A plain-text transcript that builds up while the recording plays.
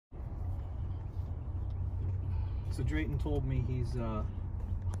So Drayton told me he's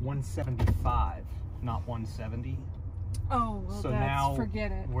 175, not 170. Oh, well, so that's, now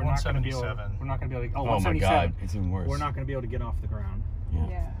forget it. We're not going to be able. We're not going to be able to. Oh, my God, it's even worse. We're not going to be able to get off the ground.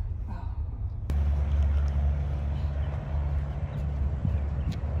 Yeah.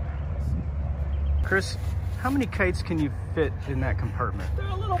 Chris, how many kites can you fit in that compartment? They're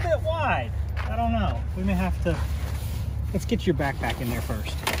a little bit wide. I don't know. We may have to. Let's get your backpack in there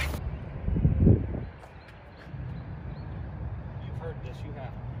first. You've heard this. You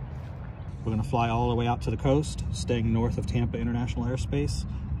have. We're going to fly all the way out to the coast, staying north of Tampa International Airspace.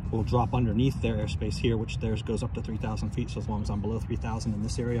 We'll drop underneath their airspace here, which theirs goes up to 3,000 feet. So as long as I'm below 3,000 in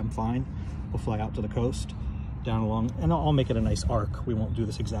this area, I'm fine. We'll fly out to the coast, down along, and I'll make it a nice arc. We won't do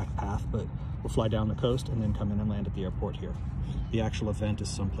this exact path, but we'll fly down the coast and then come in and land at the airport here. The actual event is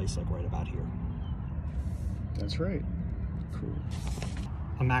someplace like right about here. That's right. Cool.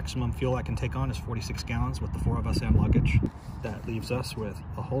 A maximum fuel I can take on is 46 gallons with the 4 of us and luggage. That leaves us with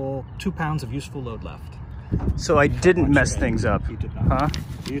a whole 2 pounds of useful load left. So I didn't mess things up. You did not. Huh?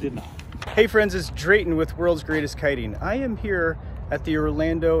 You did not. Hey friends, it's Drayton with World's Greatest Kiting. I am here at the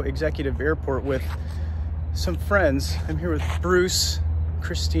Orlando Executive Airport with some friends. I'm here with Bruce,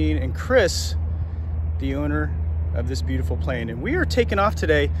 Christine, and Chris, the owner of this beautiful plane. And we are taking off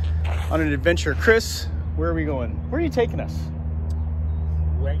today on an adventure. Chris, where are we going? Where are you taking us?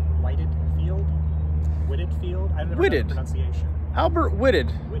 Whited Field? Whitted Field? I don't know the pronunciation. Albert Whitted.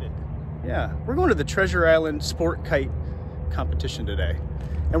 Whitted. Yeah, we're going to the Treasure Island Sport Kite competition today.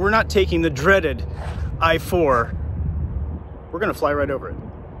 And we're not taking the dreaded I-4. We're going to fly right over it.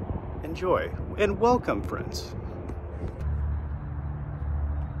 Enjoy and welcome, friends.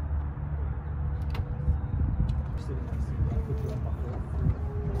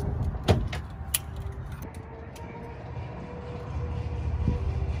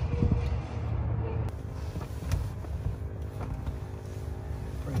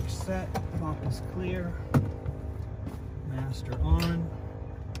 Brake set, prop is clear, master on,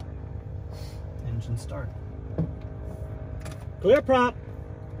 engine start. Clear prop.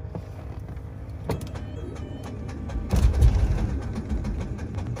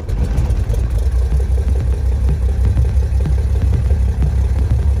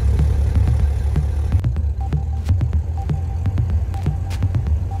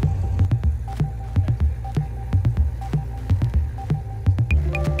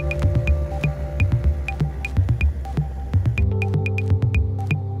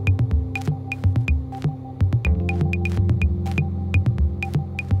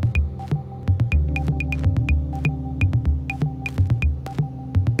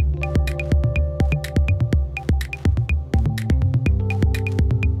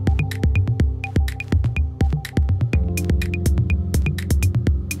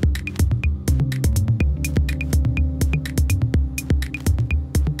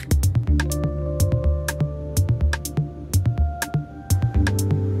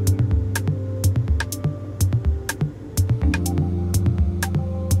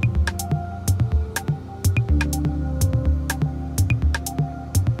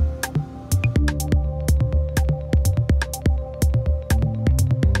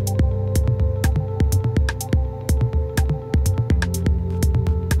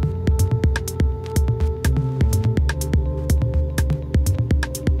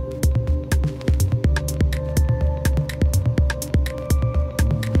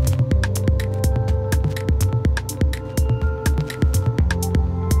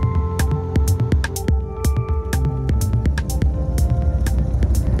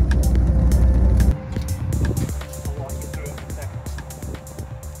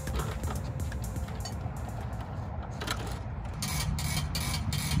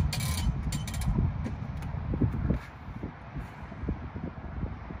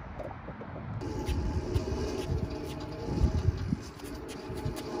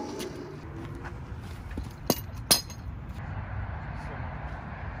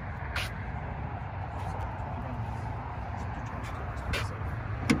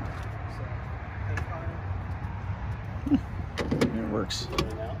 It works. Enter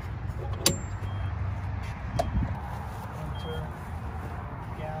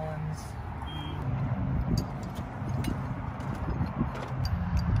gallons.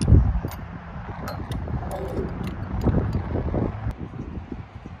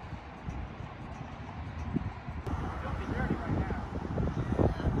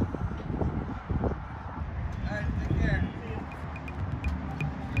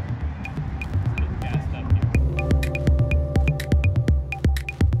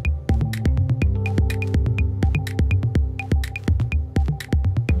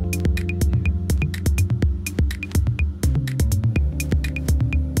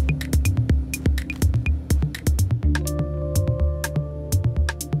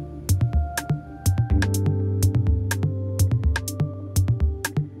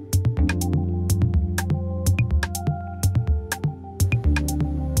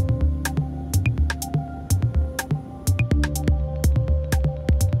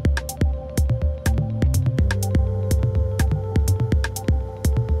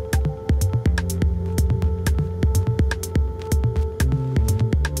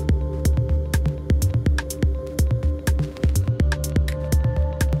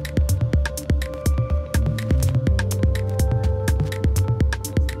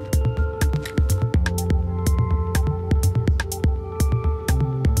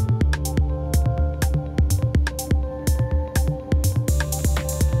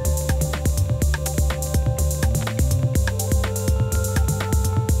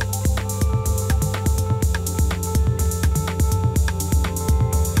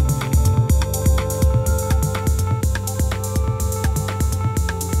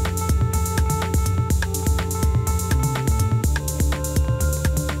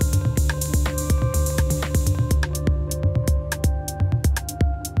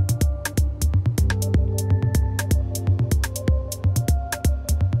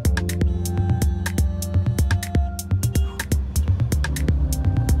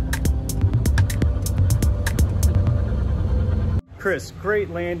 Chris,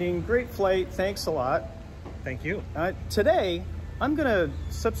 great landing, great flight. Thanks a lot. Thank you. Today, I'm gonna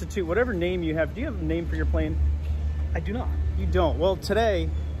substitute whatever name you have. Do you have a name for your plane? I do not. You don't. Well,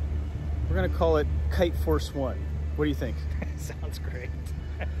 today, we're gonna call it Kite Force One. What do you think? Sounds great.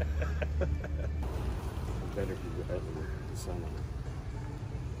 Better if you ever look at the sun.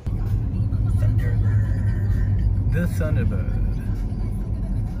 The Thunderbird.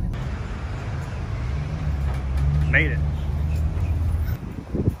 Made it.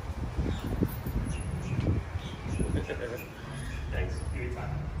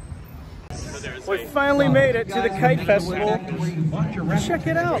 We finally made it to the Kite Festival. Check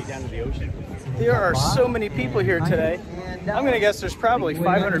it out. There are so many people here today. I'm gonna guess there's probably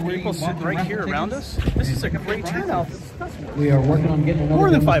 500 people sitting right here around us. This is a great turnout. We are working on getting another More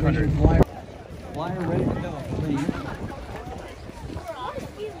than 500. Flyer ready to go, please.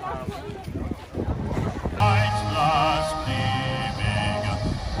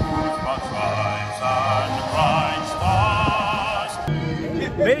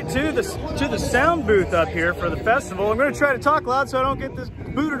 Made it to the sound booth up here for the festival. I'm going to try to talk loud so I don't get this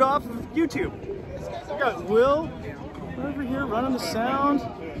booted off of YouTube. We got Will over here running the sound.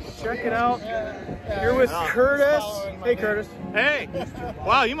 Check it out. Here with Curtis. Hey, Curtis. Hey,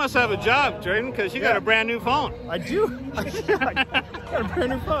 wow, you must have a job, Jordan, because you got a brand new phone. I do. I got a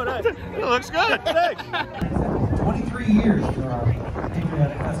brand new phone. Hey. It looks good. Thanks. 23 years for our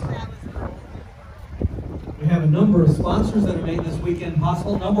patriotic festival. We have a number of sponsors that have made this weekend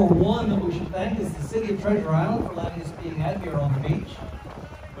possible. Number one that we should thank is the City of Treasure Island for letting us be had here on the beach.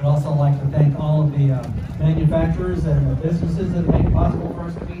 We'd also like to thank all of the manufacturers and the businesses that make it possible for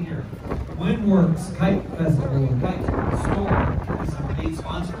us to be here. Windworks Kite Festival and Kite Store is our main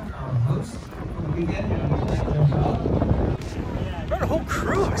sponsor, our host for the weekend. Brought a whole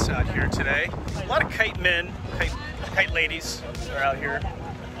crew of us out here today. A lot of kite men, kite ladies are out here.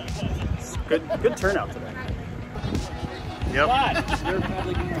 It's good turnout today. Yep. You're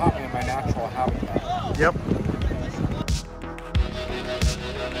probably caught me in my natural habitat. Yep.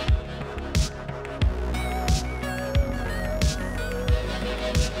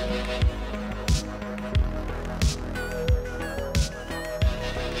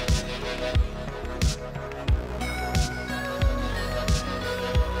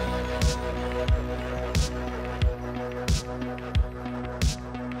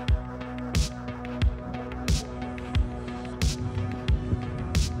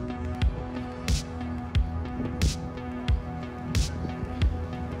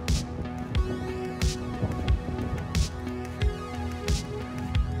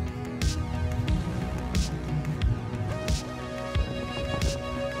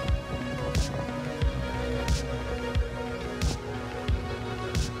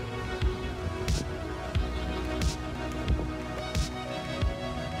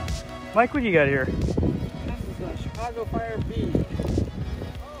 Mike, what do you got here? This is a Chicago Fire Beach.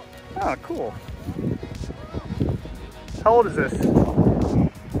 Oh, cool. How old is this?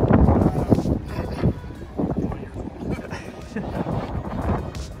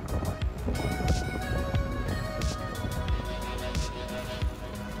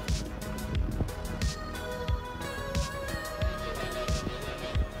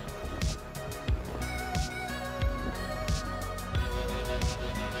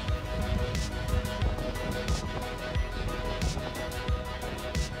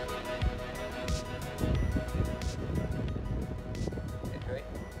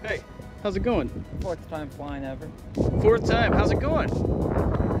 Hey, how's it going? Fourth time flying ever. Fourth time, how's it going?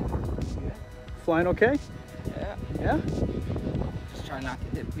 Flying okay? Yeah. Yeah? Just trying not to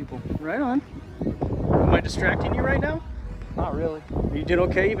hit people. Right on. Am I distracting you right now? Not really. You did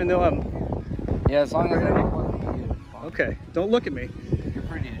okay even though I'm... Yeah, as long as I don't look at you. Okay, don't look at me. You're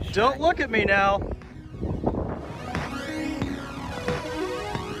pretty distracted. Don't look at me now.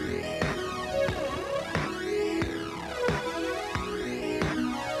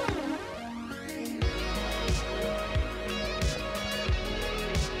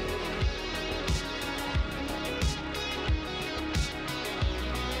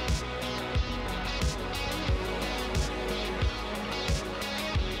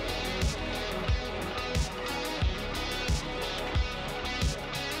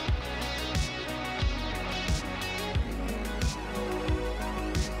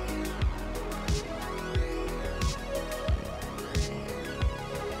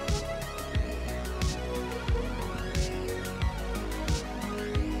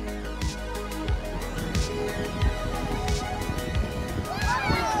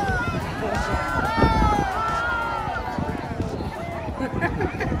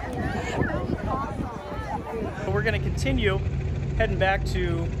 We're going to continue heading back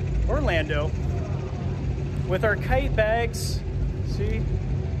to Orlando with our kite bags. See?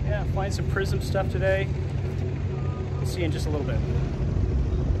 Yeah, flying some Prism stuff today. We'll see you in just a little bit.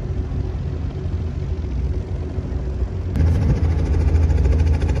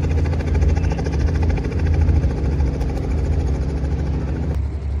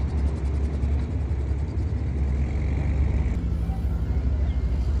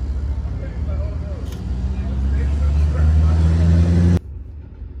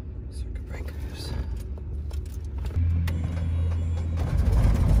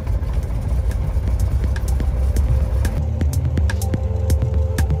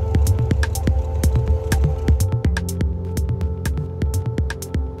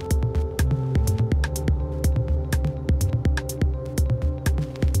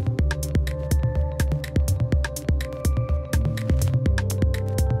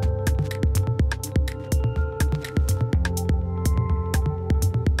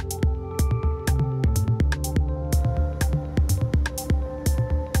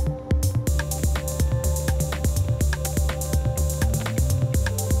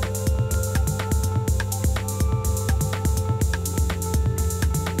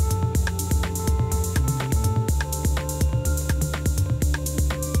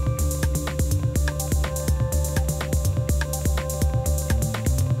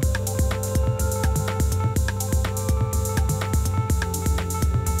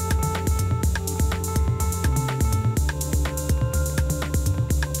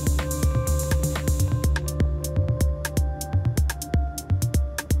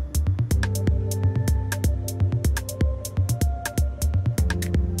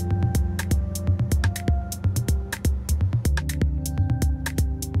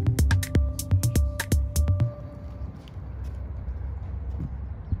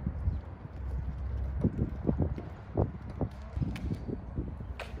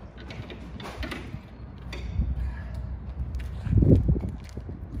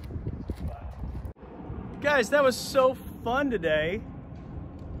 Guys, that was so fun today,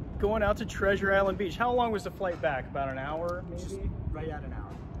 going out to Treasure Island Beach. How long was the flight back? About an hour, maybe? Just right at an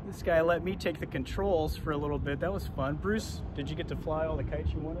hour. This guy let me take the controls for a little bit. That was fun. Bruce, did you get to fly all the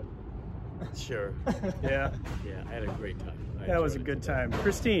kites you wanted? Sure. Yeah? Yeah, I had a great time. That was a good time.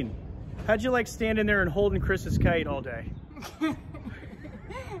 Christine, how'd you like standing there and holding Chris's kite all day?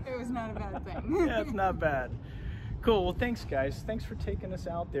 It was not a bad thing. Yeah, it's not bad. Cool, well thanks guys. Thanks for taking us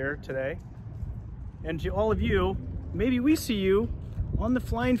out there today. And to all of you, maybe we see you on the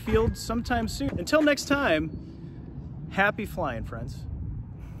flying field sometime soon. Until next time, happy flying, friends.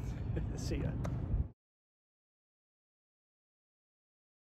 See ya.